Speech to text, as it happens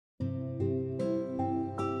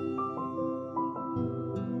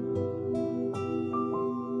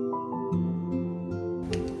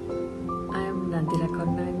Nadira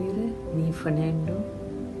Karunaweera, me Fernando,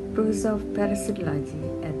 Professor of Parasitalogy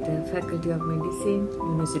at the Faculty of Medicine,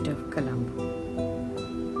 University of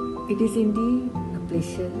Colombo. It is indeed a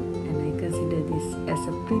pleasure, and I consider this as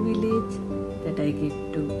a privilege that I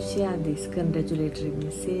get to share this congratulatory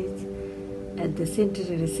message at the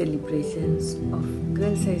Centenary Celebrations of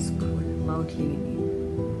Girls High School, Mount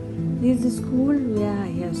Lebanon. This is the school where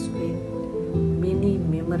I have spent many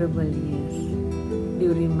memorable years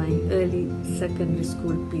during my early secondary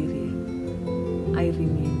school period. I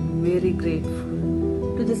remain very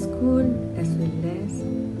grateful to the school as well as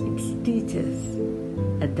its teachers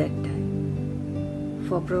at that time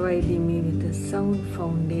for providing me with a sound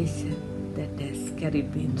foundation that has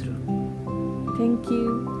carried me through. Thank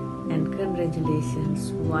you and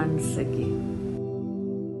congratulations once again.